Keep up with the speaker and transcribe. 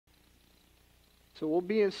So we'll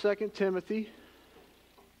be in 2 Timothy,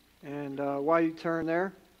 and while you turn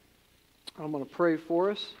there, I'm going to pray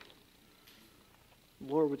for us.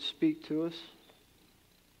 The Lord would speak to us.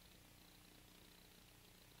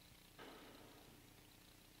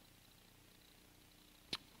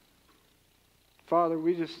 Father,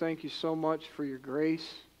 we just thank you so much for your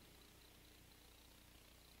grace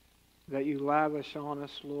that you lavish on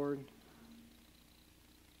us, Lord.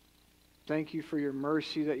 Thank you for your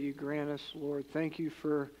mercy that you grant us, Lord. Thank you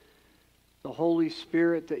for the Holy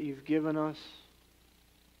Spirit that you've given us,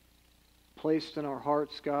 placed in our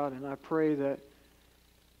hearts, God. And I pray that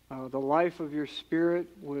the life of your Spirit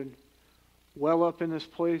would well up in this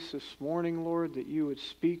place this morning, Lord, that you would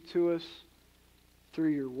speak to us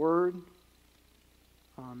through your word.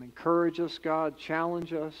 Encourage us, God.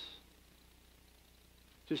 Challenge us.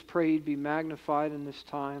 Just pray you'd be magnified in this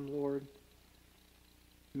time, Lord.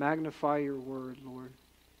 Magnify your word, Lord.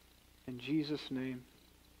 In Jesus' name,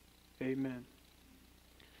 amen.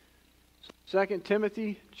 2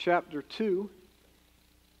 Timothy chapter 2.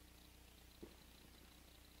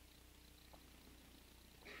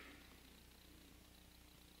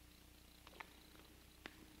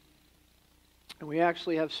 And we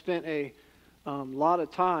actually have spent a lot of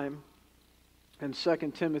time in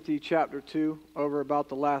 2 Timothy chapter 2 over about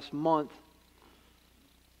the last month,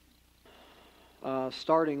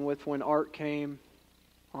 starting with when Art came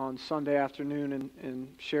on Sunday afternoon and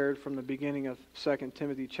shared from the beginning of 2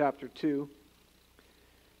 Timothy chapter 2.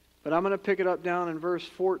 But I'm going to pick it up down in verse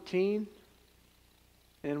 14,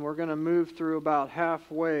 and we're going to move through about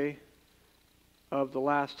halfway of the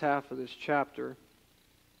last half of this chapter.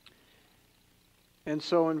 And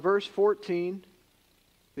so in verse 14,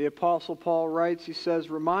 the Apostle Paul writes, he says,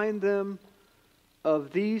 "Remind them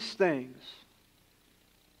of these things,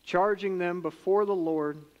 charging them before the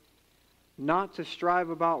Lord not to strive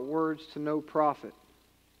about words to no profit,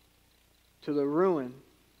 to the ruin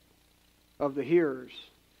of the hearers.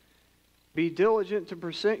 Be diligent to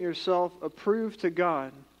present yourself approved to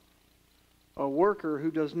God, a worker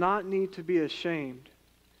who does not need to be ashamed,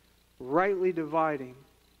 rightly dividing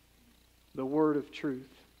the word of truth."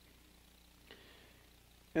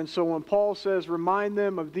 And so when Paul says, remind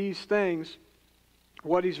them of these things,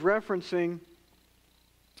 what he's referencing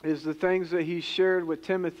is the things that he shared with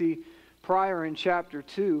Timothy prior in chapter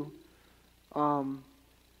 2. And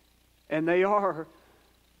they are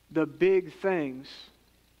the big things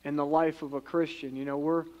in the life of a Christian. You know,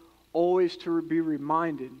 we're always to be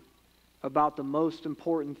reminded about the most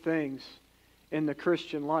important things in the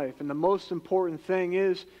Christian life. And the most important thing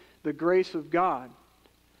is the grace of God.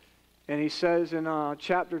 And he says in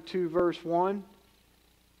chapter 2, verse 1,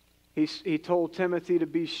 he told Timothy to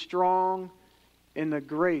be strong in the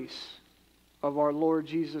grace of our Lord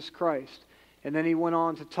Jesus Christ. And then he went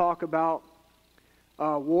on to talk about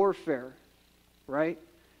warfare, right?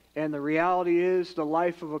 And the reality is, the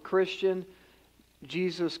life of a Christian,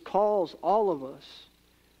 Jesus calls all of us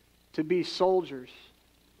to be soldiers,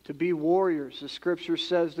 to be warriors. The Scripture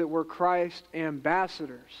says that we're Christ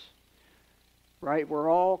ambassadors, right? We're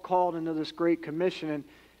all called into this great commission,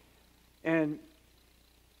 and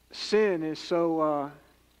sin is so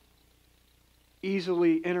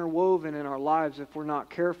easily interwoven in our lives if we're not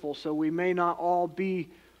careful. So we may not all be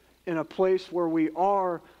in a place where we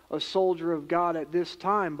are a soldier of God at this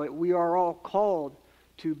time, but we are all called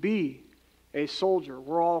to be a soldier.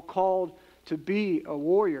 We're all called to be a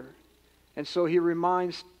warrior. And so he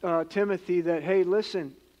reminds Timothy that, hey,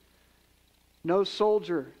 listen, no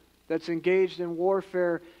soldier that's engaged in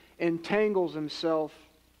warfare entangles himself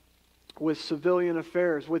with civilian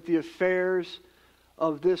affairs, with the affairs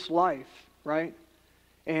of this life, right?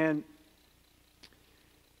 And,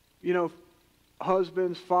 you know,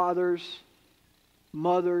 husbands, fathers,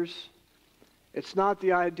 mothers, it's not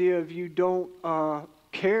the idea of you don't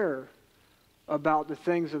care about the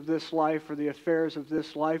things of this life or the affairs of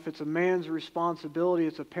this life. It's a man's responsibility,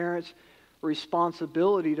 it's a parent's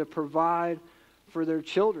responsibility to provide for their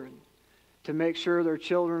children, to make sure their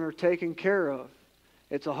children are taken care of.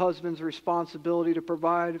 It's a husband's responsibility to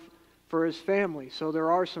provide for his family. So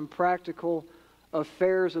there are some practical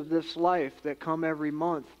affairs of this life that come every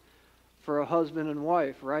month for a husband and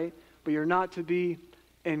wife, right? But you're not to be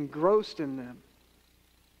engrossed in them.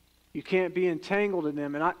 You can't be entangled in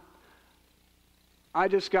them. And I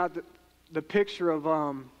just got the picture of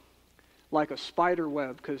like a spider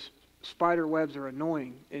web, because spider webs are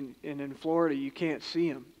annoying. And in Florida, you can't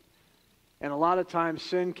see them. And a lot of times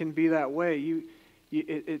sin can be that way.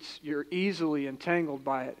 You're easily entangled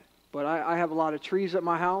by it. But I have a lot of trees at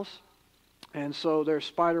my house, and so there's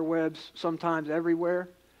spider webs sometimes everywhere.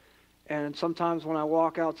 And sometimes when I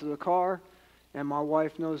walk out to the car, and my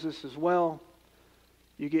wife knows this as well,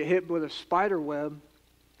 you get hit with a spider web,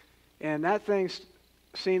 and that thing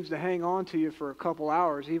seems to hang on to you for a couple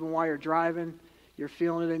hours, even while you're driving. You're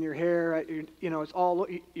feeling it in your hair. It's all,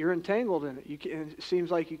 you're entangled in it. It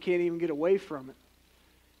seems like you can't even get away from it.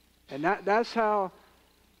 And that's how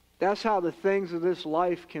the things of this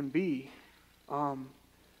life can be.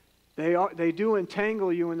 They do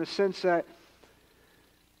entangle you in the sense that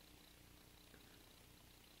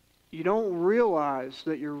you don't realize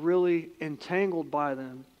that you're really entangled by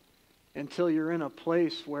them until you're in a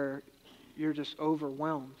place where you're just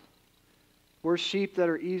overwhelmed. We're sheep that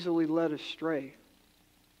are easily led astray.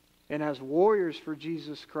 And as warriors for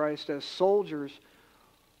Jesus Christ, as soldiers,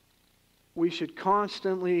 we should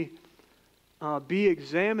constantly be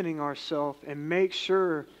examining ourselves and make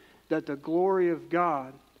sure that the glory of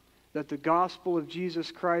God, that the gospel of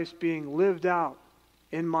Jesus Christ being lived out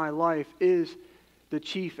in my life is the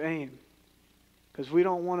chief aim. Because we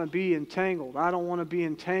don't want to be entangled. I don't want to be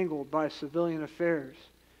entangled by civilian affairs.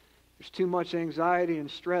 There's too much anxiety and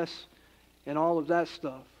stress and all of that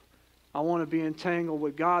stuff. I want to be entangled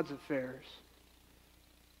with God's affairs.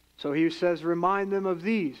 So he says, remind them of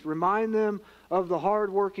these. Remind them of the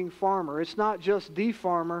hard-working farmer. It's not just the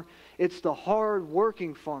farmer, it's the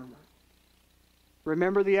hard-working farmer.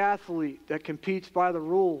 Remember the athlete that competes by the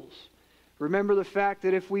rules. Remember the fact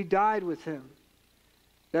that if we died with him,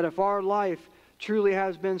 that if our life truly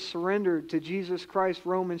has been surrendered to Jesus Christ,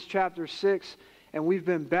 Romans chapter 6, and we've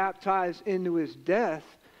been baptized into his death,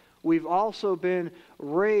 we've also been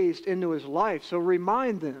raised into his life. So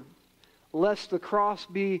remind them, lest the cross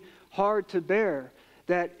be hard to bear,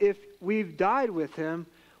 that if we've died with him,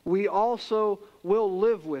 we also will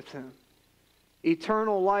live with him.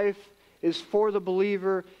 Eternal life is for the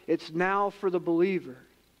believer. It's now for the believer.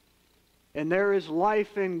 And there is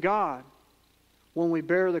life in God when we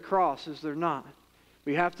bear the cross, is there not?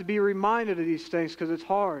 We have to be reminded of these things because it's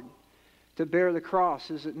hard to bear the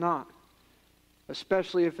cross, is it not?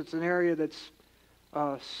 Especially if it's an area that's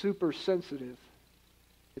super sensitive.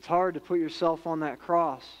 It's hard to put yourself on that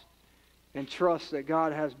cross and trust that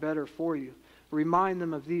God has better for you. Remind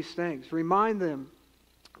them of these things. Remind them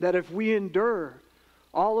that if we endure,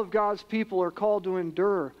 all of God's people are called to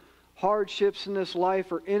endure. Hardships in this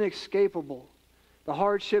life are inescapable. The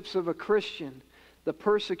hardships of a Christian, the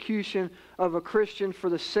persecution of a Christian for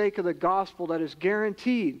the sake of the gospel that is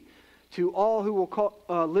guaranteed to all who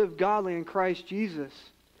will live godly in Christ Jesus.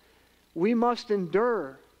 We must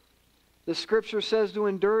endure. The Scripture says to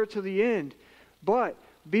endure to the end. But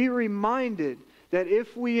be reminded that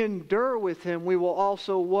if we endure with him, we will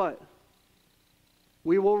also what?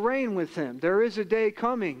 We will reign with him. There is a day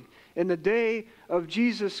coming, in the day of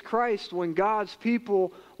Jesus Christ, when God's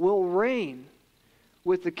people will reign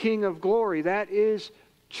with the King of glory. That is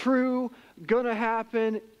true, going to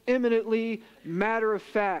happen, imminently, matter of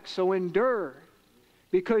fact. So endure,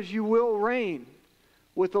 because you will reign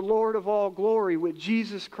with the Lord of all glory, with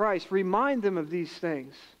Jesus Christ. Remind them of these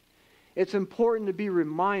things. It's important to be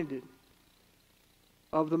reminded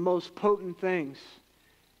of the most potent things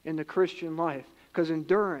in the Christian life, because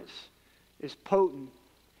endurance is potent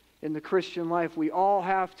in the Christian life. We all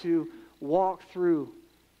have to walk through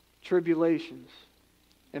tribulations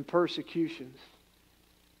and persecutions.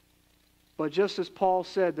 But just as Paul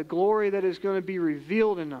said, the glory that is going to be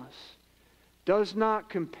revealed in us does not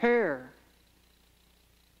compare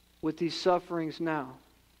with these sufferings now.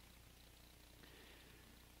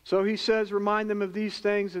 So he says, remind them of these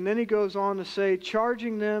things, and then he goes on to say,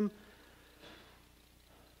 charging them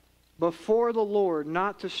before the Lord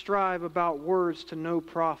not to strive about words to no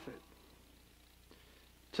profit,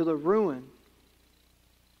 to the ruin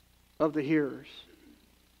of the hearers.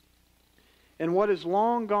 And what has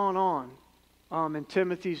long gone on in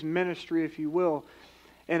Timothy's ministry, if you will,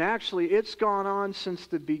 and actually it's gone on since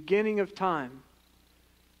the beginning of time,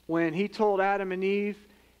 when he told Adam and Eve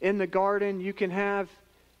in the garden, you can have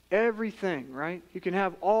everything, right? You can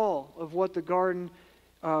have all of what the garden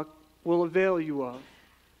will avail you of.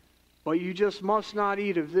 But you just must not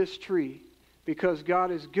eat of this tree, because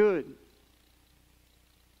God is good.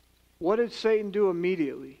 What did Satan do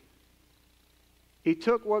immediately? He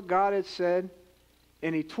took what God had said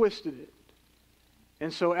and he twisted it.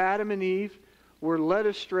 And so Adam and Eve were led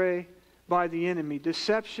astray by the enemy.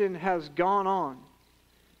 Deception has gone on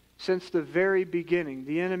since the very beginning.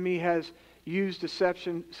 The enemy has used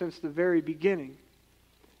deception since the very beginning.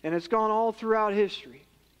 And it's gone all throughout history.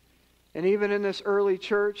 And even in this early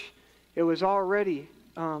church, it was already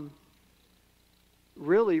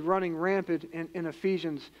really running rampant in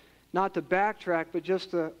Ephesians. Not to backtrack, but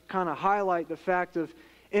just to kind of highlight the fact of,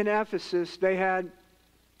 in Ephesus, they had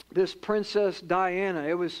this Princess Diana.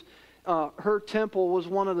 It was her temple was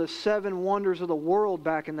one of the 7 wonders of the world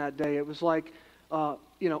back in that day. It was like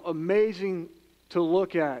amazing to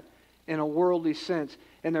look at in a worldly sense.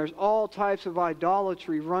 And there's all types of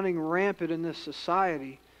idolatry running rampant in this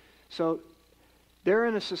society. So they're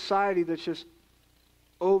in a society that's just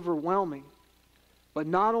overwhelming. But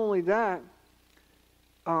not only that,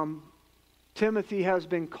 Timothy has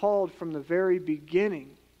been called from the very beginning.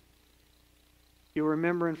 You'll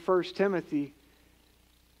remember in 1 Timothy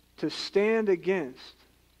to stand against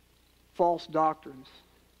false doctrines.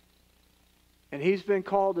 And he's been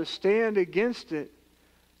called to stand against it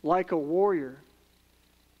like a warrior.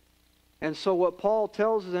 And so what Paul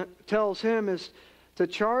tells him is to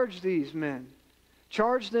charge these men.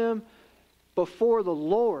 Charge them before the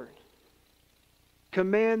Lord.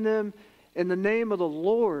 Command them in the name of the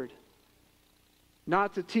Lord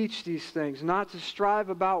not to teach these things, not to strive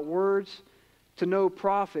about words to no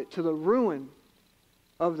profit, to the ruin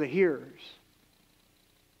of the hearers.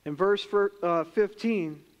 In verse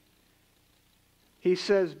 15, he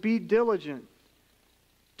says, "Be diligent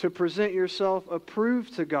to present yourself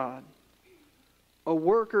approved to God, a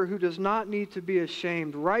worker who does not need to be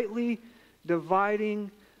ashamed, rightly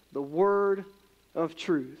dividing the word of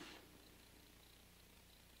truth."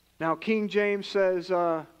 Now, King James says,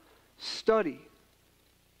 study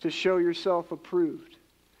to show yourself approved.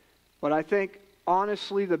 But I think,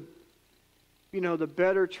 honestly, the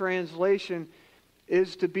better translation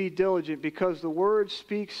is to be diligent, because the word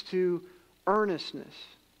speaks to earnestness,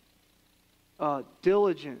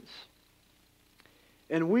 diligence.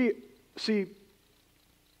 And we see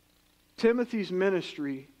Timothy's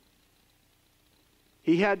ministry,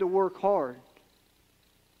 he had to work hard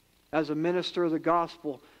as a minister of the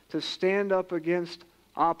gospel to stand up against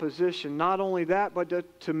opposition. Not only that,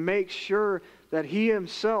 but to make sure that he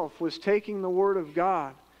himself was taking the Word of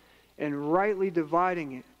God and rightly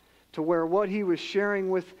dividing it, to where what he was sharing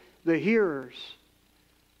with the hearers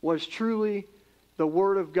was truly the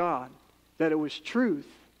Word of God, that it was truth.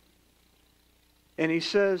 And he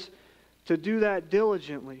says to do that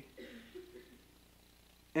diligently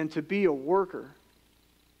and to be a worker.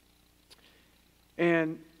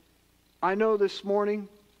 And I know this morning,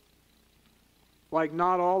 like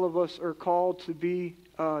not all of us are called to be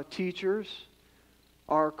teachers,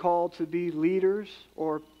 are called to be leaders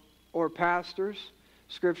or pastors.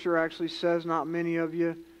 Scripture actually says not many of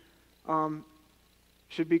you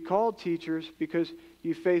should be called teachers because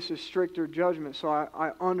you face a stricter judgment. So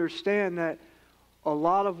I understand that a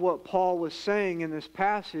lot of what Paul was saying in this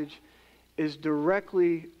passage is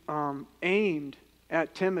directly aimed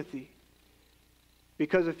at Timothy.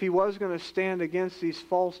 Because if he was going to stand against these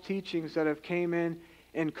false teachings that have came in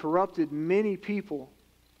and corrupted many people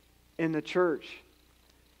in the church,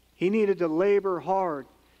 he needed to labor hard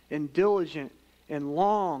and diligent and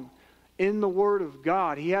long in the Word of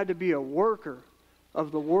God. He had to be a worker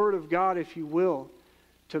of the Word of God, if you will,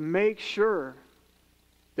 to make sure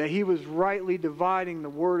that he was rightly dividing the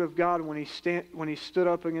Word of God when he stood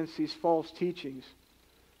up against these false teachings.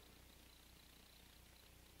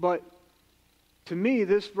 But to me,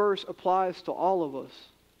 this verse applies to all of us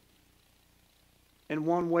in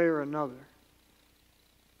one way or another.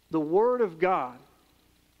 The Word of God,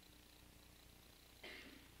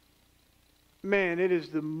 man, it is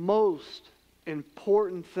the most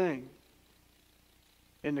important thing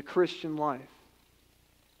in the Christian life.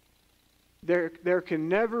 There can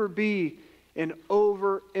never be an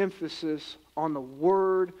overemphasis on the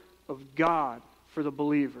Word of God for the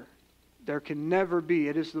believer. There can never be.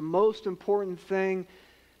 It is the most important thing.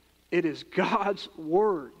 It is God's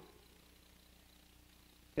Word.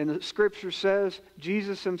 And the Scripture says,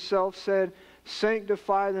 Jesus himself said,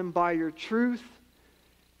 "Sanctify them by your truth.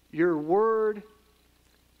 Your Word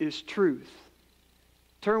is truth."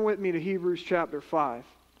 Turn with me to Hebrews chapter 5.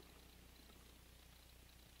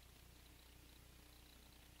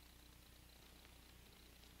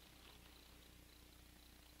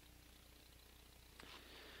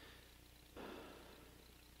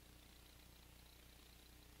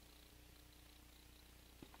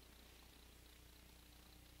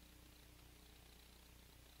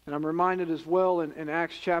 And I'm reminded as well in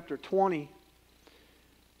Acts chapter 20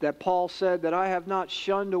 that Paul said that I have not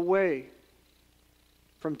shunned away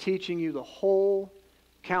from teaching you the whole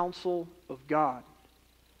counsel of God.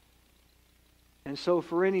 And so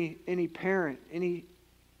for any parent, any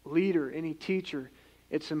leader, any teacher,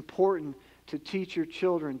 it's important to teach your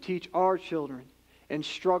children, teach our children,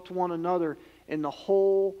 instruct one another in the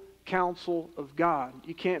whole counsel of God.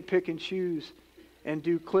 You can't pick and choose and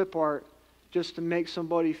do clip art just to make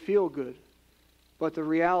somebody feel good. But the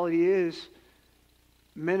reality is,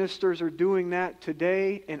 Ministers are doing that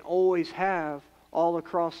today and always have all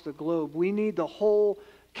across the globe. We need the whole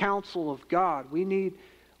counsel of God. We need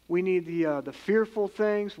the fearful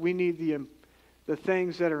things. We need the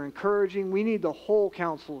things that are encouraging. We need the whole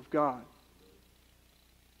counsel of God.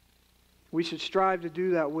 We should strive to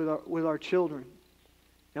do that with our children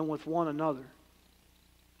and with one another.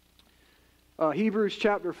 Hebrews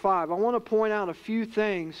chapter 5. I want to point out a few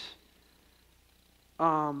things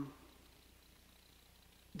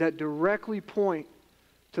that directly point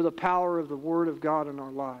to the power of the Word of God in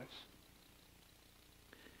our lives.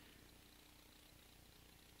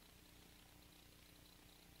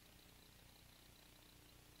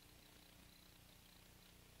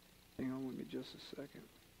 Hang on with me just a second.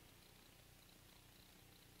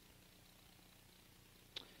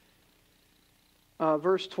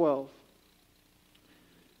 Verse 12.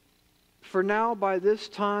 For now by this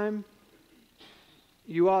time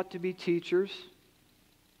you ought to be teachers.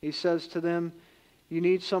 He says to them, you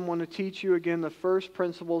need someone to teach you again the first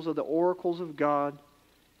principles of the oracles of God,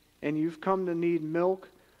 and you've come to need milk,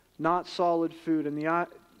 not solid food. And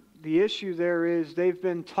the issue there is they've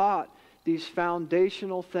been taught these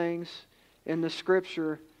foundational things in the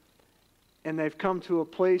Scripture, and they've come to a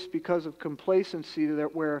place because of complacency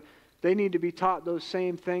where they need to be taught those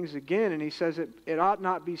same things again. And he says it ought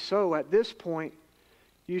not be so. At this point,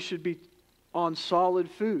 you should be on solid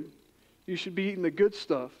food. You should be eating the good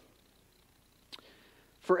stuff.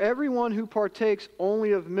 For everyone who partakes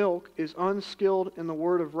only of milk is unskilled in the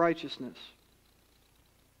word of righteousness,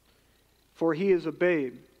 for he is a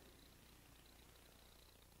babe.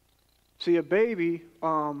 See, a baby,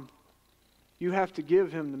 you have to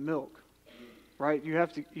give him the milk, right? You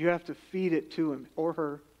have to feed it to him, or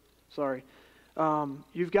her. Sorry.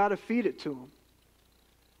 You've got to feed it to him.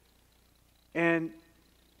 And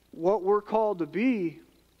what we're called to be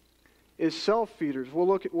is self-feeders. We'll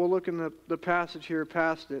look in the passage here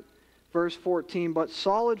past it. Verse 14, but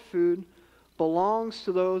solid food belongs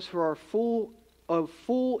to those who are of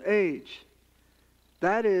full age.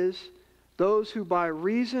 That is, those who by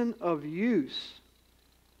reason of use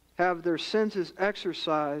have their senses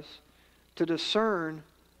exercised to discern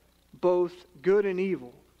both good and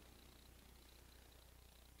evil.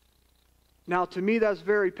 Now, to me, that's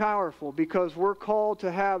very powerful because we're called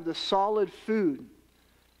to have the solid food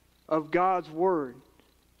of God's Word.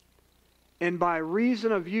 And by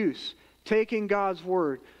reason of use, taking God's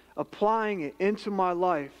Word, applying it into my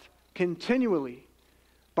life continually,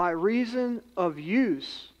 by reason of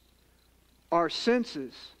use, our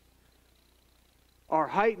senses are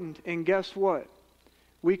heightened, and guess what?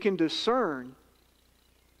 We can discern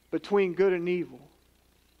between good and evil.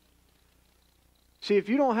 See, if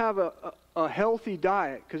you don't have a healthy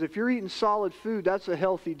diet, because if you're eating solid food, that's a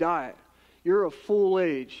healthy diet. You're of full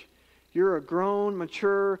age. You're a grown,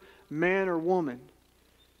 mature man or woman.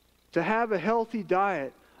 To have a healthy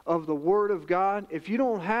diet of the Word of God, if you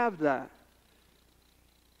don't have that,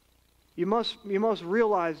 you must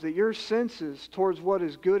realize that your senses towards what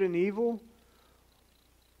is good and evil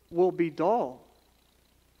will be dull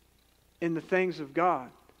in the things of God.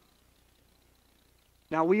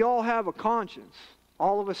 Now, we all have a conscience.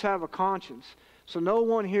 All of us have a conscience. So no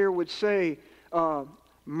one here would say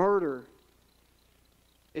murder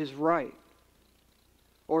is right,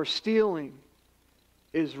 or stealing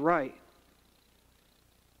is right.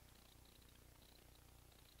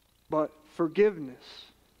 But forgiveness,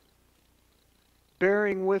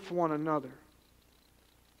 bearing with one another,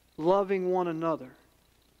 loving one another,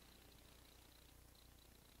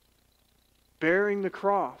 bearing the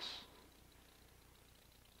cross,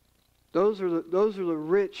 those are the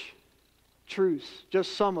rich truths,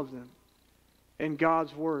 just some of them, in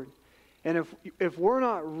God's Word. And if we're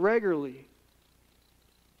not regularly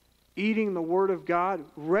eating the Word of God,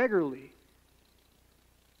 regularly,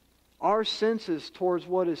 our senses towards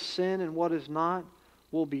what is sin and what is not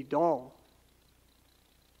will be dull.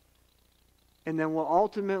 And then what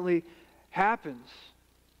ultimately happens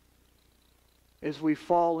is we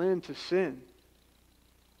fall into sin.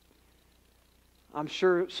 I'm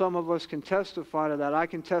sure some of us can testify to that. I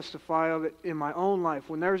can testify of it in my own life.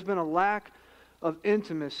 When there's been a lack of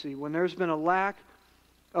intimacy, when there's been a lack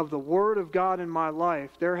of the Word of God in my life,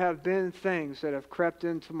 there have been things that have crept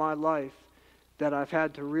into my life that I've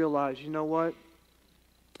had to realize, you know what?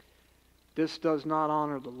 This does not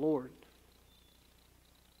honor the Lord.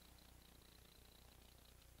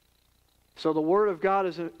 So the Word of God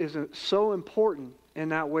is so important in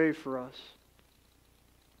that way for us.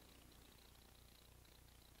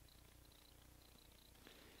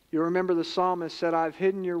 You remember the psalmist said, I've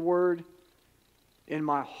hidden your word in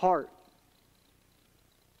my heart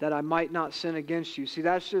that I might not sin against you. See,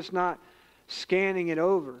 that's just not scanning it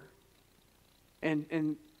over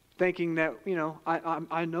and thinking that,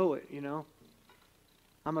 I know it,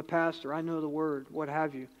 I'm a pastor, I know the word, what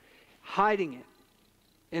have you. Hiding it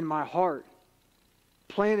in my heart,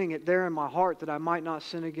 planting it there in my heart that I might not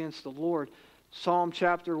sin against the Lord. Psalm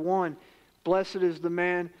chapter 1, blessed is the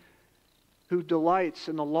man who delights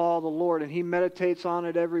in the law of the Lord, and he meditates on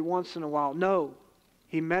it every once in a while. No,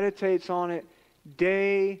 he meditates on it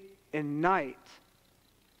day and night.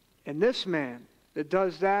 And this man that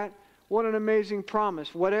does that, what an amazing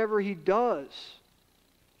promise. Whatever he does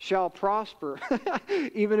shall prosper.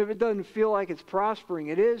 Even if it doesn't feel like it's prospering,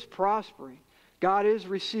 it is prospering. God is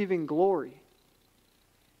receiving glory.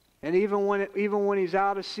 And even when he's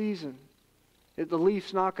out of season, the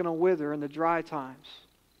leaf's not going to wither in the dry times.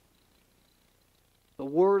 The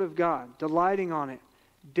Word of God, delighting on it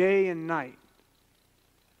day and night.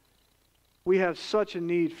 We have such a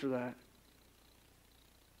need for that.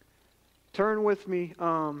 Turn with me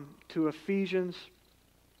to Ephesians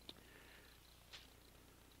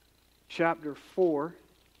chapter 4.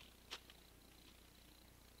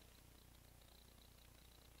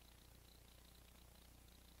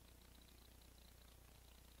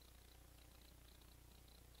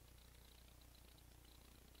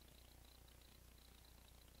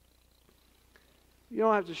 You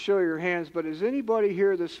don't have to show your hands, but does anybody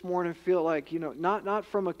here this morning feel like, not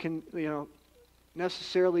from a,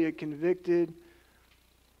 necessarily a convicted,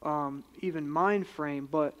 even mind frame,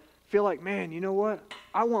 but feel like, man, you know what?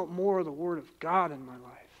 I want more of the Word of God in my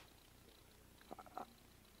life.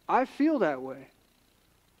 I feel that way.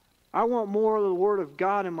 I want more of the Word of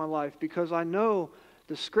God in my life because I know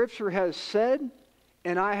the Scripture has said,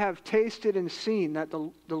 and I have tasted and seen that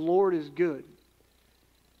the Lord is good.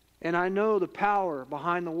 And I know the power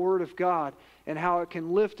behind the Word of God and how it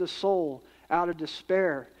can lift a soul out of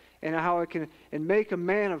despair and how it can make a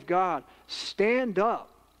man of God stand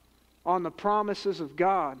up on the promises of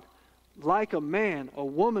God like a man, a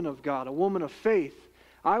woman of God, a woman of faith.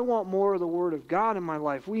 I want more of the Word of God in my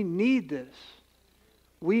life. We need this.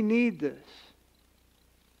 We need this.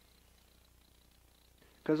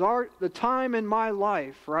 Because the time in my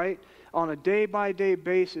life, right, on a day-by-day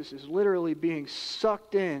basis is literally being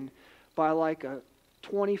sucked in by like a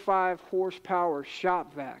 25 horsepower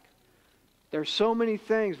shop vac. There's so many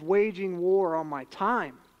things waging war on my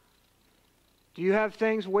time. Do you have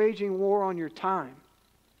things waging war on your time?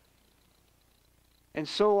 And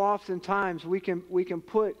so oftentimes we can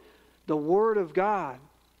put the Word of God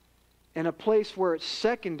in a place where it's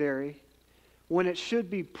secondary when it should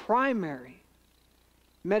be primary.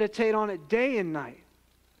 Meditate on it day and night.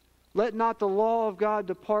 Let not the law of God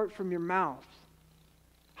depart from your mouth.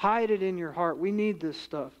 Hide it in your heart. We need this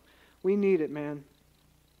stuff. We need it, man.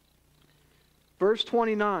 Verse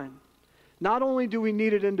 29. Not only do we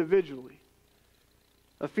need it individually.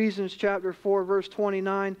 Ephesians chapter 4, verse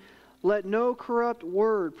 29. Let no corrupt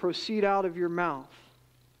word proceed out of your mouth,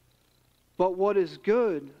 but what is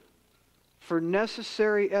good for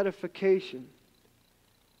necessary edification,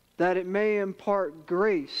 that it may impart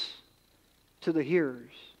grace to the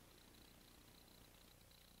hearers.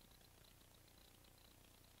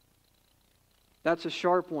 That's a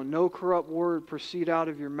sharp one. No corrupt word proceed out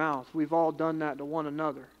of your mouth. We've all done that to one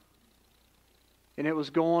another. And it was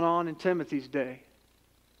going on in Timothy's day.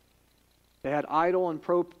 They had idle and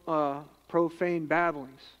profane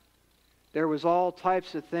babblings. There was all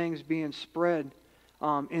types of things being spread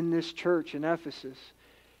in this church in Ephesus.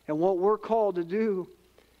 And what we're called to do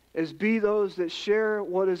is be those that share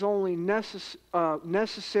what is only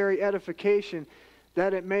necessary edification,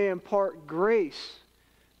 that it may impart grace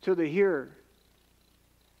to the hearer.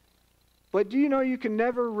 But do you know you can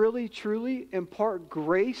never really, truly impart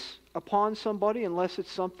grace upon somebody unless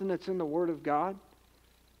it's something that's in the Word of God?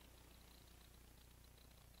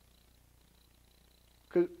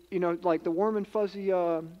 Because, like the warm and fuzzy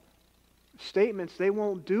statements, they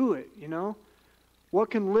won't do it, What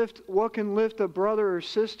can lift a brother or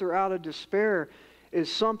sister out of despair is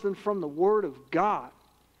something from the Word of God.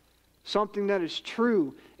 Something that is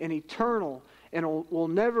true and eternal and will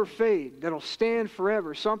never fade, that'll stand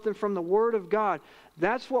forever. Something from the Word of God.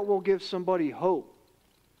 That's what will give somebody hope.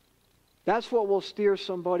 That's what will steer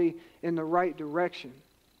somebody in the right direction.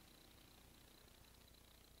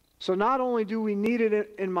 So not only do we need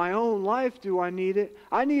it in my own life, I need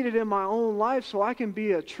it in my own life so I can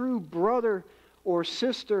be a true brother or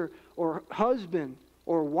sister or husband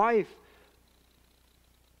or wife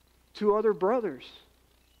to other brothers.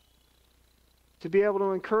 To be able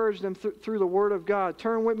to encourage them through the Word of God.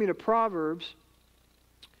 Turn with me to Proverbs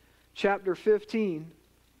chapter 15.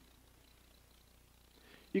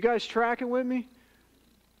 You guys tracking with me?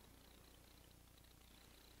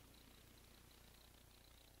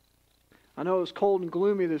 I know it was cold and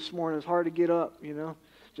gloomy this morning. It's hard to get up, you know.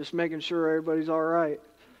 Just making sure everybody's all right.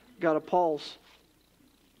 Got a pulse.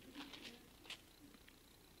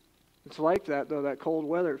 It's like that, though, that cold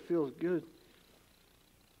weather. It feels good.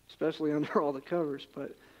 Especially under all the covers.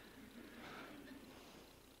 But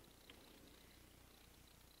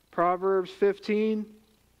Proverbs 15,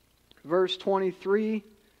 verse 23.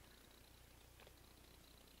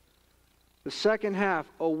 The second half.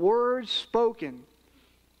 A word spoken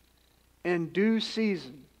in due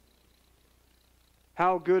season.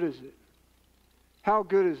 How good is it? How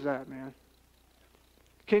good is that, man?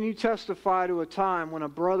 Can you testify to a time when a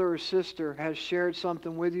brother or sister has shared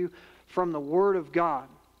something with you from the Word of God?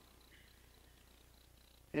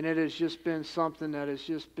 And it has just been something that has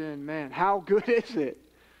just been, man, how good is it?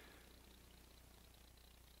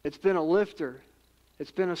 It's been a lifter.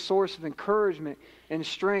 It's been a source of encouragement and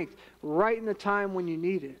strength right in the time when you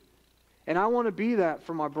need it. And I want to be that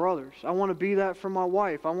for my brothers. I want to be that for my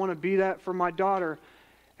wife. I want to be that for my daughter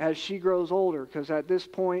as she grows older. Because at this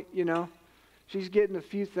point, you know, she's getting a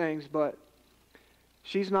few things, but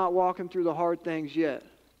she's not walking through the hard things yet.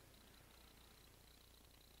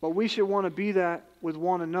 But we should want to be that with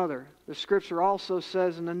one another. The Scripture also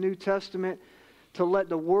says in the New Testament to let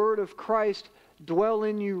the Word of Christ dwell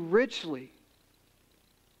in you richly.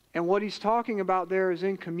 And what he's talking about there is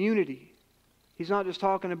in community. He's not just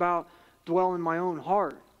talking about dwell in my own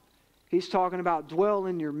heart. He's talking about dwell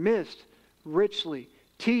in your midst richly,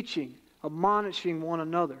 teaching, admonishing one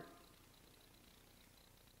another.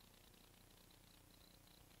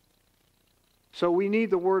 So we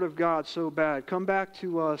need the Word of God so bad. Come back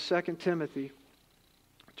to 2 Timothy.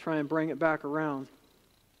 Try and bring it back around.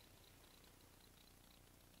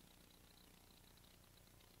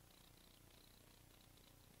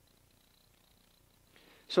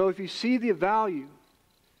 So if you see the value,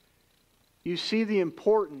 you see the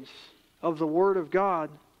importance of the Word of God,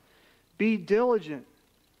 be diligent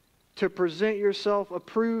to present yourself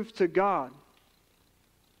approved to God,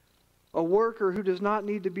 a worker who does not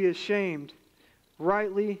need to be ashamed,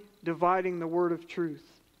 rightly dividing the word of truth.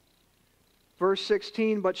 Verse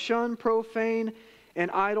 16, but shun profane and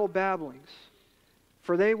idle babblings,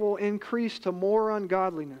 for they will increase to more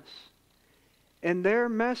ungodliness, and their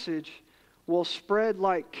message will spread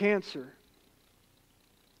like cancer.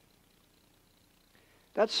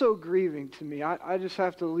 That's so grieving to me. I just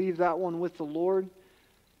have to leave that one with the Lord,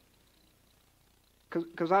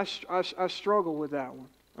 because I struggle with that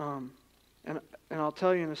one. And I'll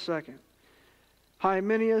tell you in a second.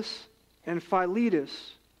 Hymenaeus and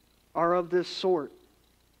Philetus are of this sort,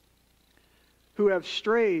 who have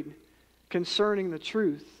strayed concerning the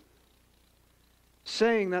truth,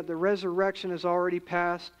 saying that the resurrection is already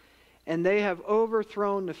past, and they have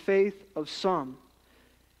overthrown the faith of some.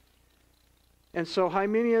 And so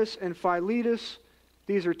Hymenaeus and Philetus,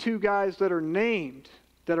 these are two guys that are named,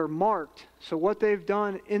 that are marked. So what they've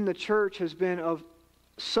done in the church has been of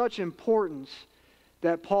such importance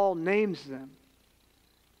that Paul names them.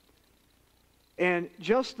 And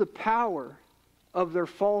just the power of their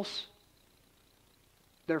false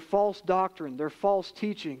doctrine, their false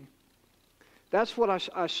teaching, that's what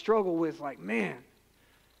I struggle with. Like, man,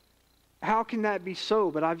 how can that be so?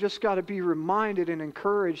 But I've just got to be reminded and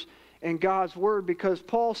encouraged in God's Word, because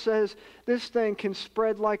Paul says this thing can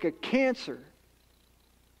spread like a cancer.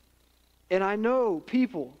 And I know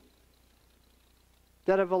people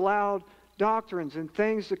that have allowed doctrines and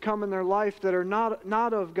things to come in their life that are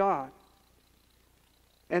not of God.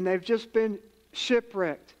 And they've just been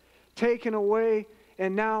shipwrecked, taken away,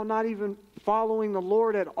 and now not even following the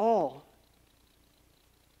Lord at all.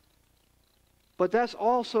 But that's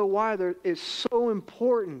also why it's so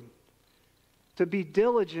important to be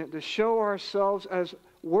diligent, to show ourselves as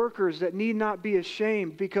workers that need not be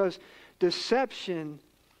ashamed, because deception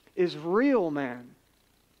is real, man.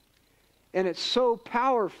 And it's so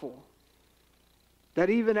powerful that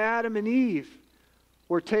even Adam and Eve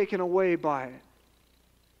were taken away by it.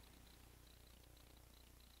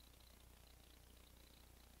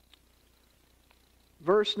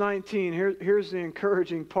 Verse 19, here's the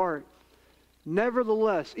encouraging part.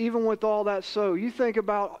 Nevertheless, even with all that so, you think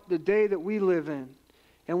about the day that we live in,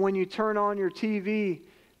 and when you turn on your TV,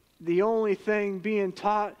 the only thing being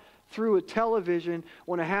taught through a television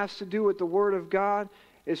when it has to do with the Word of God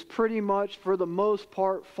is pretty much, for the most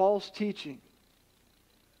part, false teaching.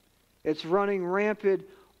 It's running rampant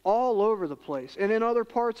all over the place. And in other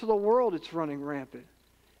parts of the world, it's running rampant.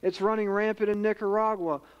 It's running rampant in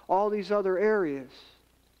Nicaragua, all these other areas.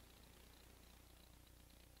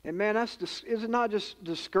 And man, is it not just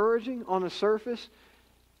discouraging on the surface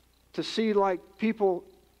to see like people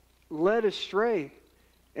led astray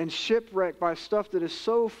and shipwrecked by stuff that is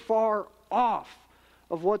so far off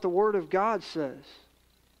of what the Word of God says?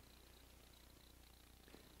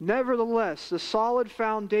 Nevertheless, the solid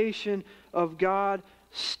foundation of God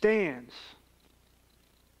stands.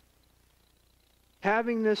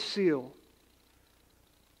 Having this seal,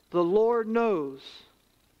 the Lord knows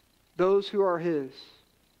those who are His.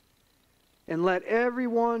 And let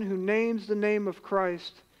everyone who names the name of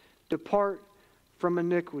Christ depart from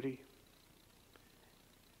iniquity.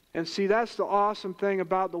 And see, that's the awesome thing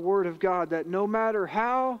about the Word of God, that no matter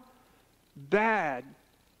how bad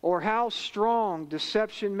or how strong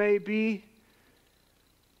deception may be,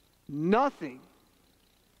 nothing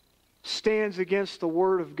stands against the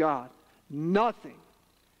Word of God. Nothing.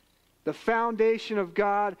 The foundation of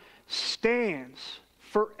God stands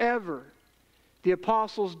forever. The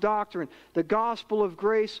apostles' doctrine, the gospel of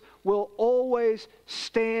grace, will always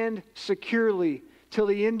stand securely till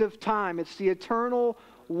the end of time. It's the eternal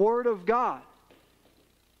Word of God.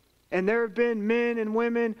 And there have been men and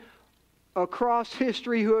women across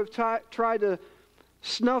history who have tried to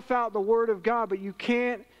snuff out the Word of God, but you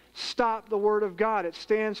can't stop the Word of God. It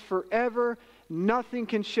stands forever. Nothing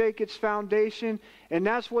can shake its foundation, and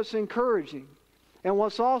that's what's encouraging. And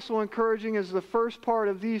what's also encouraging is the first part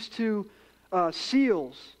of these two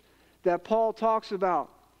seals that Paul talks about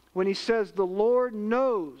when he says the Lord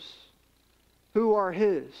knows who are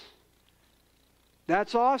His.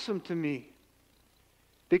 That's awesome to me,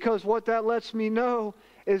 because what that lets me know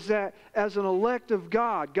is that as an elect of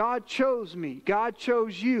God, God chose me. God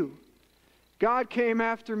chose you. God came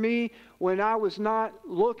after me when I was not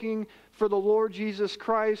looking for the Lord Jesus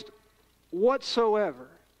Christ whatsoever.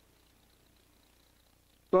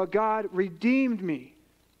 But God redeemed me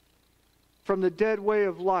from the dead way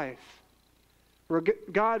of life.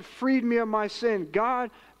 God freed me of my sin.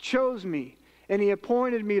 God chose me, and He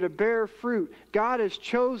appointed me to bear fruit. God has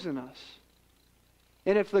chosen us.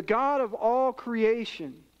 And if the God of all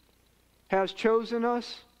creation has chosen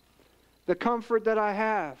us, the comfort that I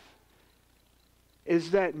have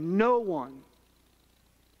is that no one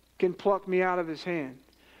can pluck me out of His hand.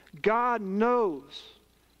 God knows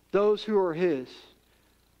those who are His.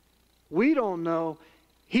 We don't know.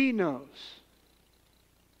 He knows.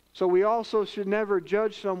 So we also should never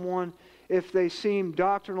judge someone if they seem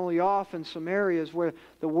doctrinally off in some areas where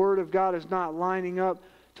the Word of God is not lining up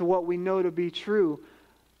to what we know to be true,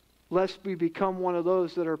 lest we become one of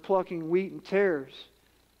those that are plucking wheat and tares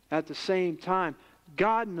at the same time.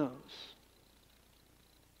 God knows.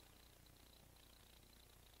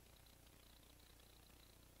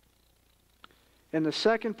 And the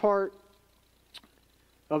second part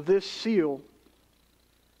of this seal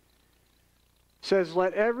says,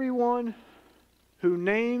 let everyone who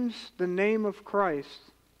names the name of Christ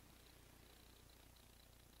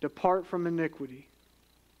depart from iniquity.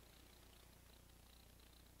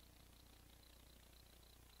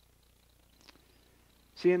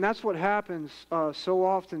 See, and that's what happens so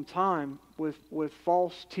oftentimes with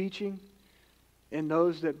false teaching in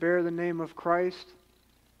those that bear the name of Christ.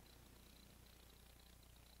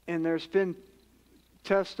 And there's been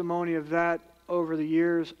testimony of that over the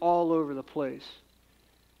years all over the place,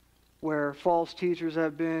 where false teachers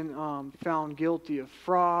have been found guilty of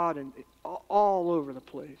fraud and all over the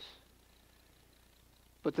place.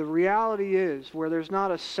 But the reality is, where there's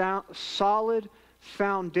not a solid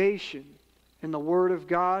foundation in the Word of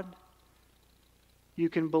God, you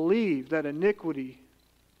can believe that iniquity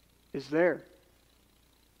is there.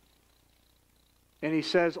 And he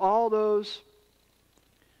says, all those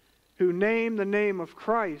who name the name of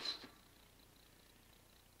Christ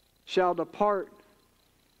shall depart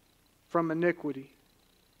from iniquity.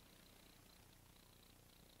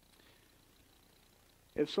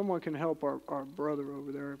 If someone can help our brother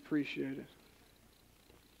over there, I appreciate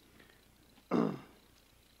it.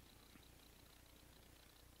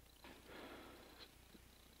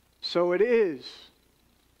 So it is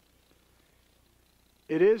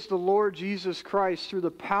the Lord Jesus Christ, through the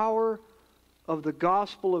power of the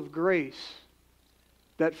gospel of grace,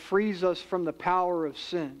 that frees us from the power of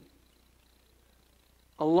sin.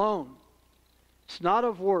 Alone. It's not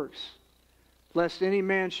of works, lest any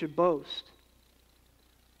man should boast.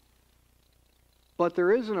 But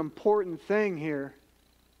there is an important thing here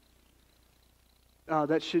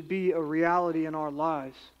that should be a reality in our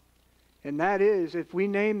lives. And that is, if we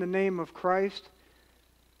name the name of Christ,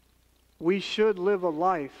 we should live a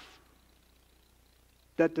life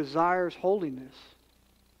that desires holiness.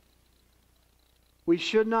 We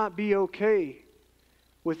should not be okay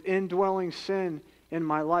with indwelling sin in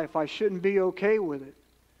my life. I shouldn't be okay with it.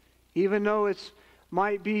 Even though it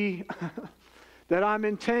might be that I'm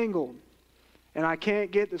entangled and I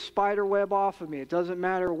can't get the spider web off of me. It doesn't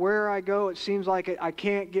matter where I go. It seems like I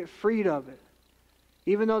can't get freed of it.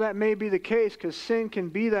 Even though that may be the case, because sin can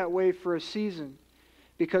be that way for a season.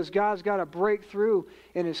 Because God's got to break through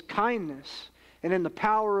in His kindness and in the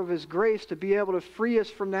power of His grace to be able to free us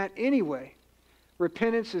from that anyway.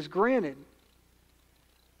 Repentance is granted.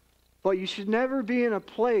 But you should never be in a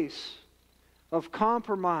place of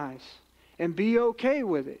compromise and be okay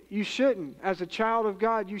with it. You shouldn't. As a child of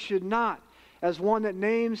God, you should not. As one that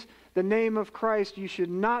names the name of Christ, you should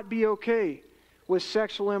not be okay with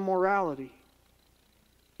sexual immorality.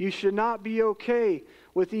 You should not be okay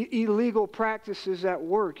with illegal practices at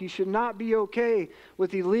work. You should not be okay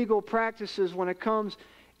with illegal practices when it comes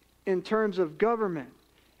in terms of government,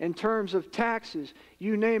 in terms of taxes,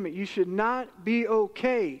 you name it. You should not be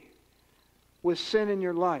okay with sin in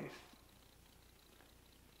your life.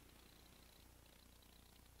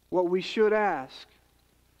 What we should ask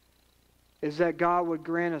is that God would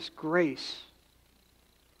grant us grace.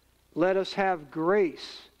 Let us have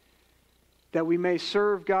grace that we may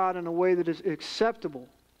serve God in a way that is acceptable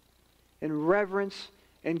in reverence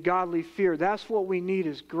and godly fear. That's what we need,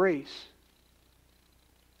 is grace.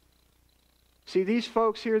 See, these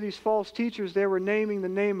folks here, these false teachers, they were naming the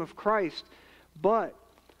name of Christ, but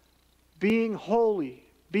being holy,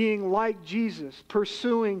 being like Jesus,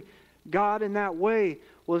 pursuing God in that way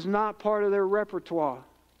was not part of their repertoire.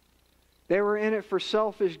 They were in it for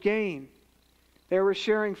selfish gain. They were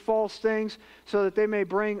sharing false things so that they may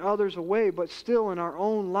bring others away. But still, in our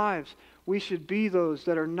own lives, we should be those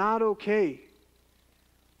that are not okay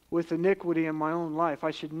with iniquity in my own life.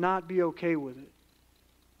 I should not be okay with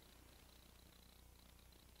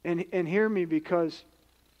it. And hear me, because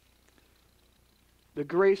the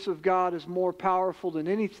grace of God is more powerful than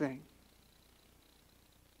anything.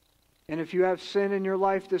 And if you have sin in your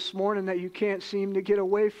life this morning that you can't seem to get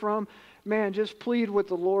away from, man, just plead with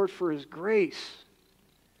the Lord for His grace.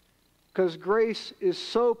 Because grace is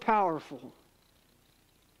so powerful.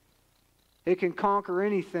 It can conquer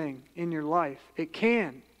anything in your life. It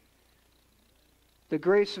can. The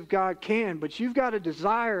grace of God can. But you've got a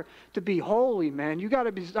desire to be holy, man. You've got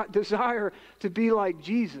a desire to be like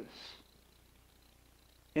Jesus.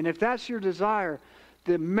 And if that's your desire,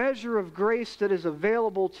 the measure of grace that is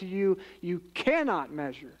available to you, you cannot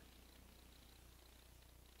measure.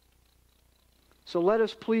 So let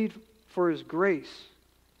us plead for His grace.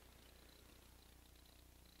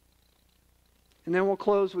 And then we'll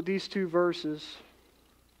close with these two verses.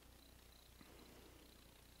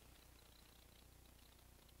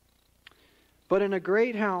 But in a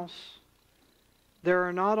great house there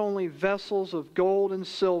are not only vessels of gold and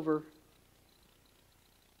silver,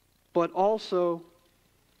 but also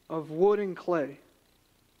of wood and clay,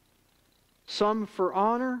 some for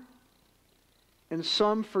honor and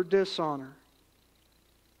some for dishonor.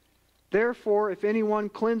 Therefore, if anyone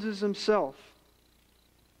cleanses himself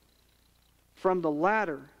from the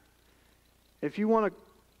latter, if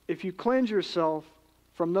you cleanse yourself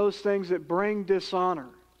from those things that bring dishonor,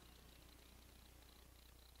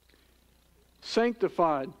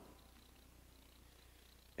 sanctified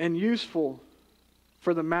and useful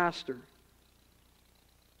for the master,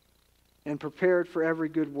 and prepared for every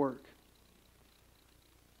good work.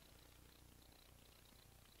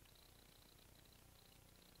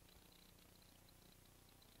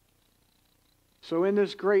 So in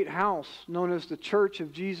this great house known as the Church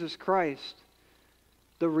of Jesus Christ,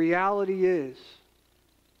 the reality is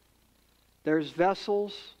there's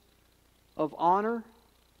vessels of honor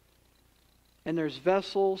and there's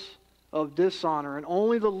vessels of dishonor. And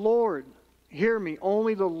only the Lord, hear me,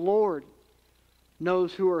 only the Lord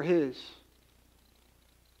knows who are His.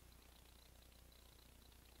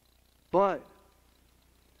 But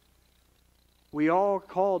we all are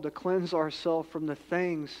called to cleanse ourselves from the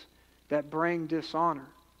things that bring dishonor.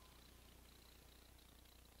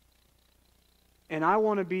 And I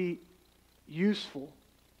want to be useful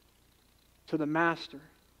to the Master.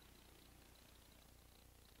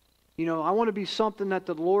 You know, I want to be something that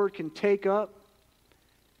the Lord can take up.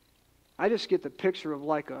 I just get the picture of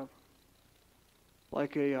like a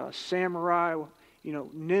samurai, you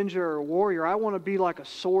know, ninja or warrior. I want to be like a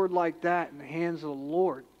sword like that in the hands of the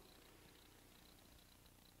Lord,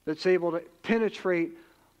 that's able to penetrate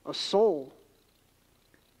a soul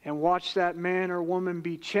and watch that man or woman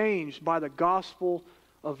be changed by the gospel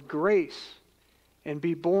of grace and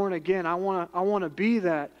be born again. I want to be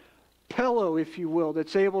that pillow, if you will,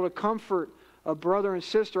 that's able to comfort a brother and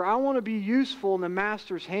sister. I want to be useful in the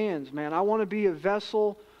Master's hands, man. I want to be a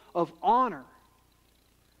vessel of honor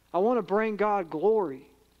I want to bring God glory.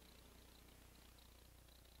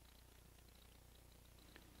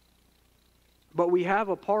 But we have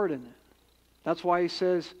a part in it. That's why he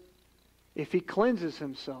says, if he cleanses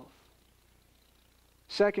himself.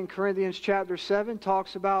 2 Corinthians chapter 7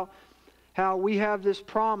 talks about how we have this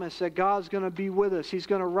promise that God's going to be with us. He's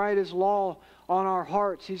going to write His law on our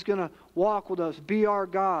hearts. He's going to walk with us, be our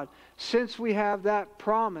God. Since we have that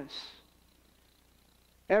promise,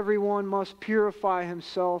 everyone must purify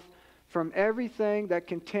himself from everything that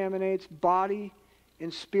contaminates body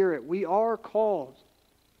and spirit. We are called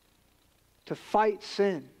to fight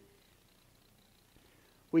sin.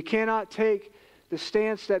 We cannot take the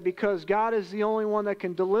stance that because God is the only one that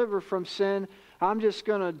can deliver from sin, I'm just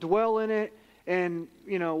going to dwell in it and,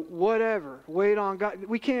 whatever, wait on God.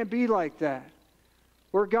 We can't be like that.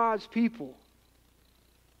 We're God's people.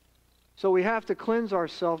 So we have to cleanse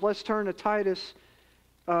ourselves. Let's turn to Titus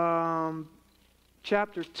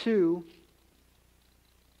chapter 2.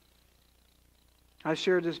 I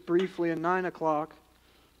shared this briefly at 9 o'clock.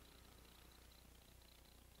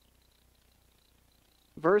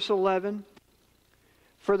 Verse 11.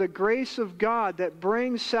 For the grace of God that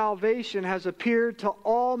brings salvation has appeared to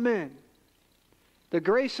all men. The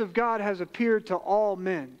grace of God has appeared to all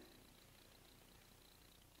men.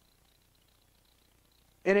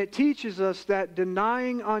 And it teaches us that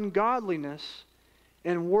denying ungodliness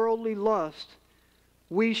and worldly lust,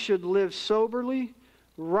 we should live soberly,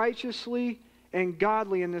 righteously, and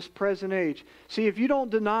godly in this present age. See, if you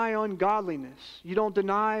don't deny ungodliness, you don't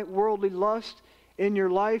deny worldly lust in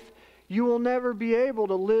your life, you will never be able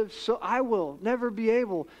to live I will never be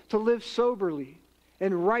able to live soberly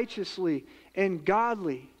and righteously and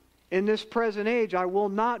godly in this present age. I will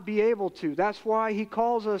not be able to. That's why he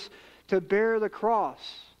calls us to bear the cross.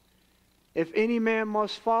 If any man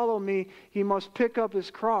must follow me, he must pick up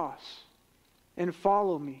his cross and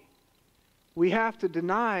follow me. We have to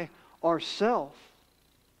deny ourselves.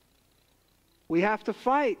 We have to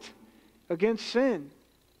fight against sin.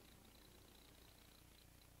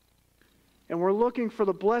 And we're looking for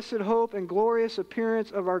the blessed hope and glorious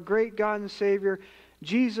appearance of our great God and Savior,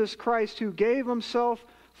 Jesus Christ, who gave himself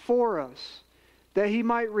for us, that he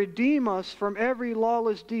might redeem us from every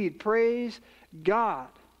lawless deed. Praise God.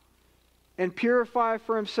 And purify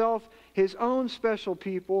for himself his own special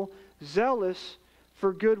people, zealous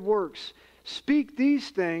for good works. Speak these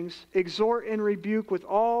things, exhort and rebuke with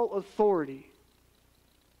all authority.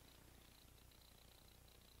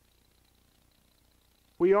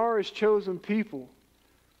 We are his chosen people.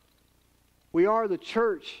 We are the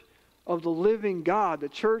church of the living God, the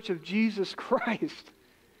church of Jesus Christ.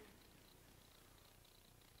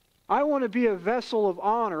 I want to be a vessel of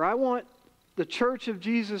honor. I want the church of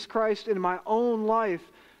Jesus Christ in my own life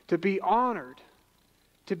to be honored,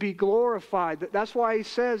 to be glorified. That's why he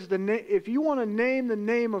says, if you want to name the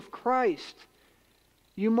name of Christ,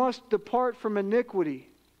 you must depart from iniquity.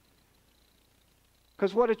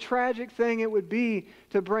 Because what a tragic thing it would be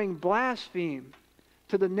to bring blaspheme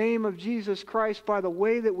to the name of Jesus Christ by the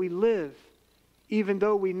way that we live, even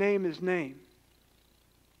though we name his name.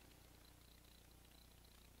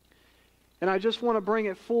 And I just want to bring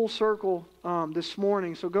it full circle this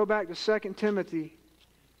morning. So go back to 2 Timothy.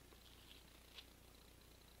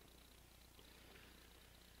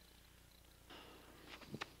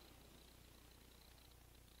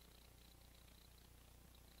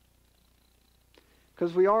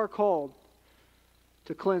 Because we are called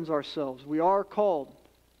to cleanse ourselves. We are called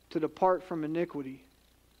to depart from iniquity.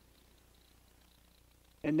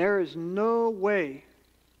 And there is no way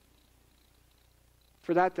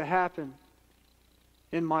for that to happen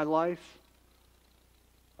in my life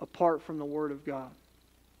apart from the Word of God.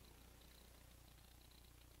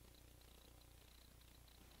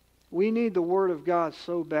 We need the Word of God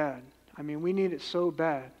so bad. I mean, we need it so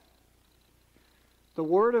bad. The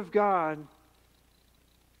Word of God,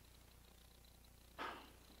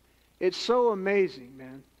 it's so amazing,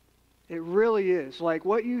 man. It really is. Like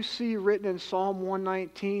what you see written in Psalm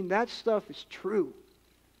 119, that stuff is true.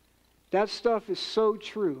 That stuff is so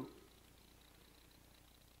true.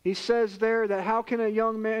 He says there that how can a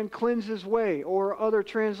young man cleanse his way? Or other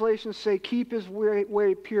translations say keep his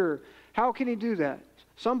way pure. How can he do that?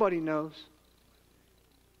 Somebody knows.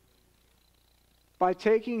 By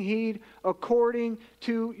taking heed according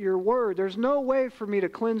to your word. There's no way for me to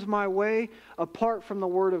cleanse my way apart from the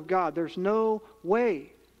Word of God. There's no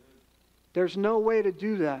way. There's no way to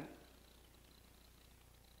do that.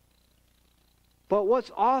 But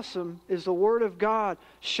what's awesome is the Word of God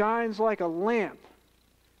shines like a lamp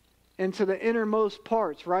into the innermost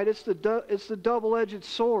parts, right? It's the double-edged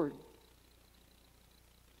sword.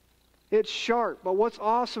 It's sharp. But what's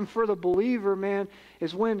awesome for the believer, man,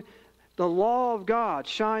 is when the law of God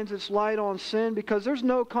shines its light on sin, because there's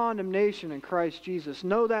no condemnation in Christ Jesus.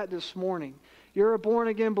 Know that this morning. You're a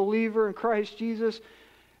born-again believer in Christ Jesus.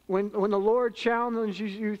 When the Lord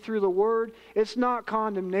challenges you through the Word, it's not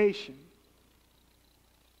condemnation.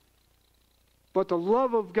 But the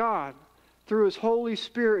love of God, through His Holy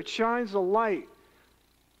Spirit, shines the light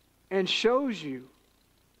and shows you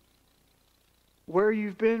where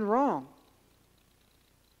you've been wrong.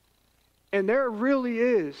 And there really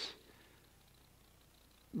is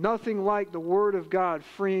nothing like the Word of God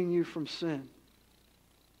freeing you from sin.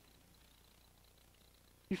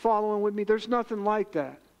 You following with me? There's nothing like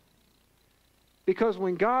that. Because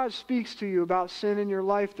when God speaks to you about sin in your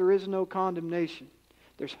life, there is no condemnation.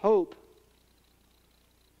 There's hope.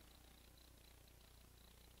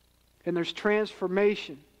 And there's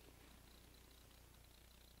transformation.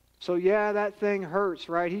 So yeah, that thing hurts,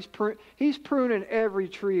 right? He's pruning every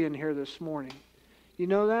tree in here this morning. You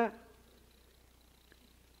know that?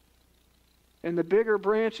 And the bigger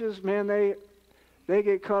branches, man, they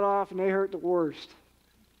get cut off and they hurt the worst.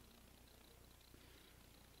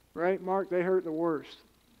 Right, Mark? They hurt the worst.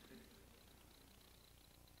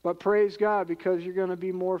 But praise God, because you're going to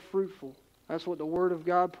be more fruitful. That's what the Word of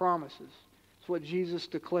God promises. It's what Jesus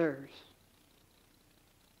declares.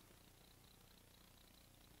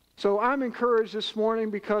 So I'm encouraged this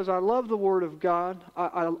morning because I love the Word of God.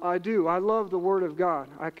 I do. I love the Word of God.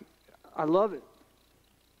 I love it.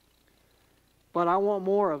 But I want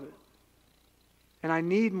more of it. And I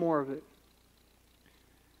need more of it.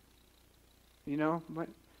 You know?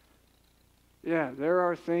 Yeah, there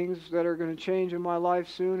are things that are going to change in my life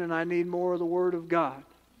soon, and I need more of the Word of God.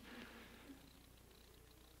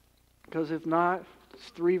 Because if not, it's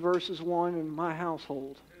 3 verses 1 in my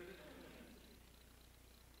household.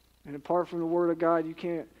 And apart from the Word of God, you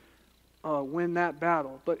can't win that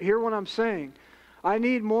battle. But hear what I'm saying. I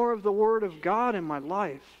need more of the Word of God in my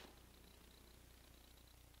life.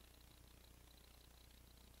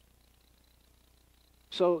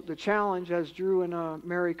 So the challenge, as Drew and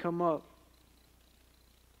Mary come up,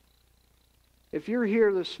 if you're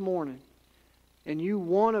here this morning and you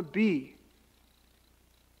want to be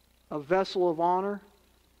a vessel of honor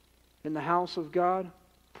in the house of God,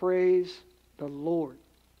 praise the Lord.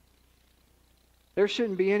 There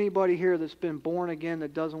shouldn't be anybody here that's been born again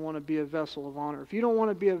that doesn't want to be a vessel of honor. If you don't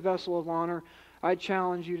want to be a vessel of honor, I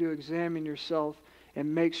challenge you to examine yourself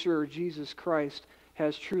and make sure Jesus Christ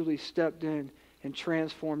has truly stepped in and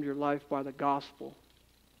transformed your life by the gospel.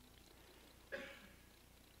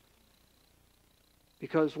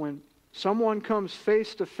 Because when someone comes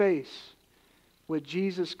face to face with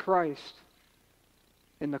Jesus Christ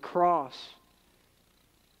and the cross,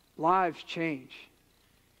 lives change.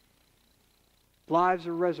 Lives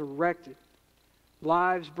are resurrected.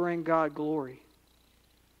 Lives bring God glory.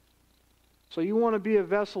 So you want to be a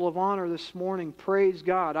vessel of honor this morning, praise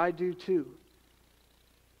God. I do too.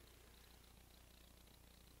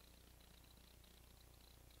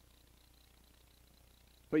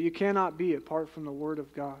 But you cannot be apart from the Word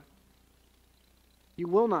of God. You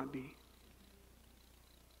will not be.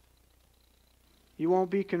 You won't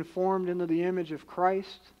be conformed into the image of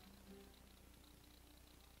Christ.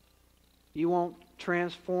 You won't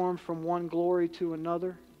transform from one glory to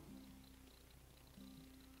another.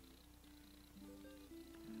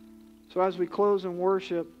 So as we close in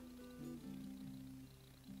worship,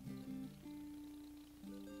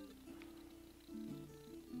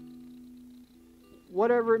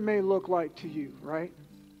 whatever it may look like to you, right?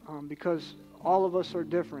 Because all of us are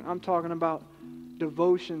different. I'm talking about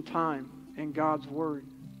devotion time in God's Word.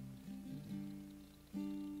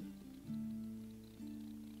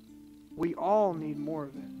 We all need more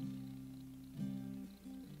of it.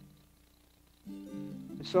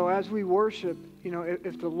 And so as we worship, you know,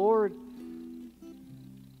 if the Lord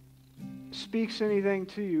speaks anything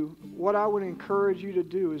to you, what I would encourage you to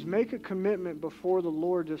do is make a commitment before the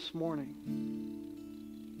Lord this morning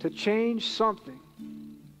to change something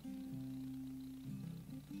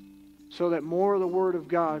so that more of the Word of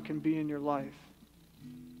God can be in your life.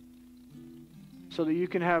 So that you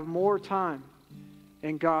can have more time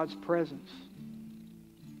in God's presence.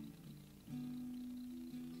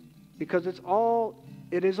 Because it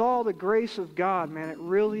is all the grace of God, man. It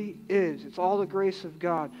really is. It's all the grace of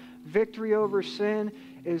God. Victory over sin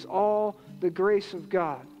is all the grace of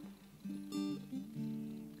God.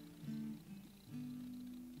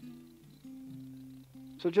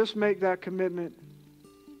 So just make that commitment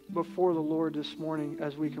before the Lord this morning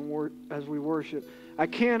as we worship. I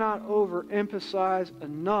cannot overemphasize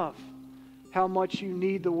enough how much you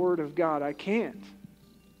need the Word of God. I can't.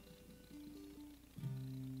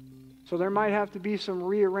 So there might have to be some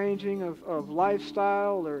rearranging of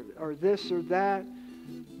lifestyle or this or that.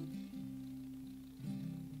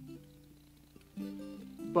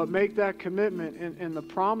 But make that commitment, and the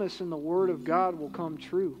promise in the Word of God will come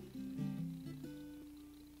true.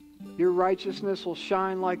 Your righteousness will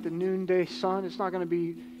shine like the noonday sun. It's not going to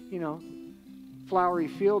be, flowery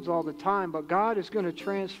fields all the time, but God is going to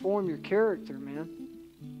transform your character, man.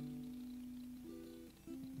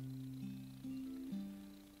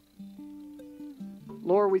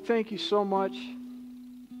 Lord, we thank you so much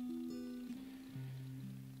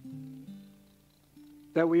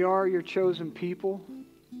that we are your chosen people.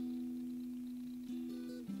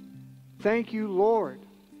 Thank you, Lord,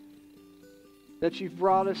 that you've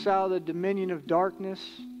brought us out of the dominion of darkness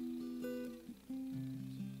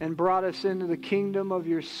and brought us into the kingdom of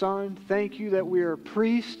your Son. Thank you that we are a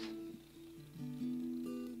priest.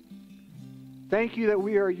 Thank you that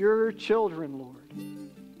we are your children, Lord.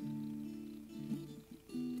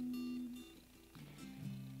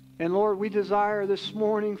 And Lord, we desire this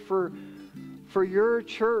morning for your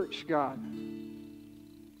church, God,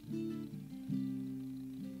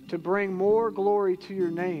 to bring more glory to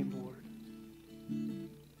your name, Lord.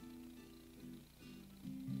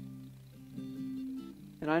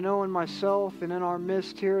 And I know in myself and in our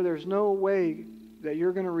midst here, there's no way that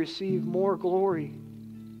you're going to receive more glory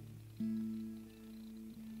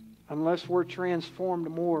unless we're transformed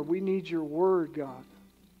more. We need your word, God.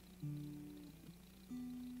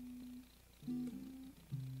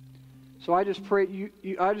 So I just pray you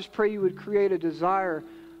would create a desire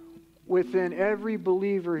within every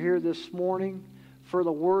believer here this morning for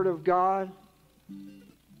the Word of God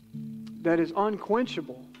that is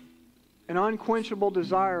unquenchable. An unquenchable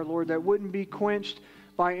desire, Lord, that wouldn't be quenched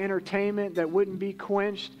by entertainment, that wouldn't be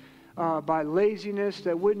quenched by laziness,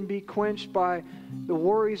 that wouldn't be quenched by the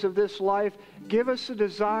worries of this life. Give us a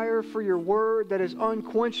desire for your Word that is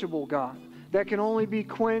unquenchable, God, that can only be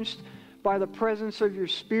quenched by the presence of your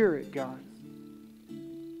Spirit, God.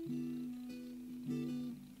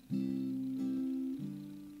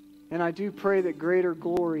 And I do pray that greater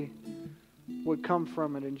glory would come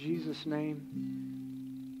from it. In Jesus'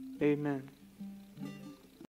 name, amen.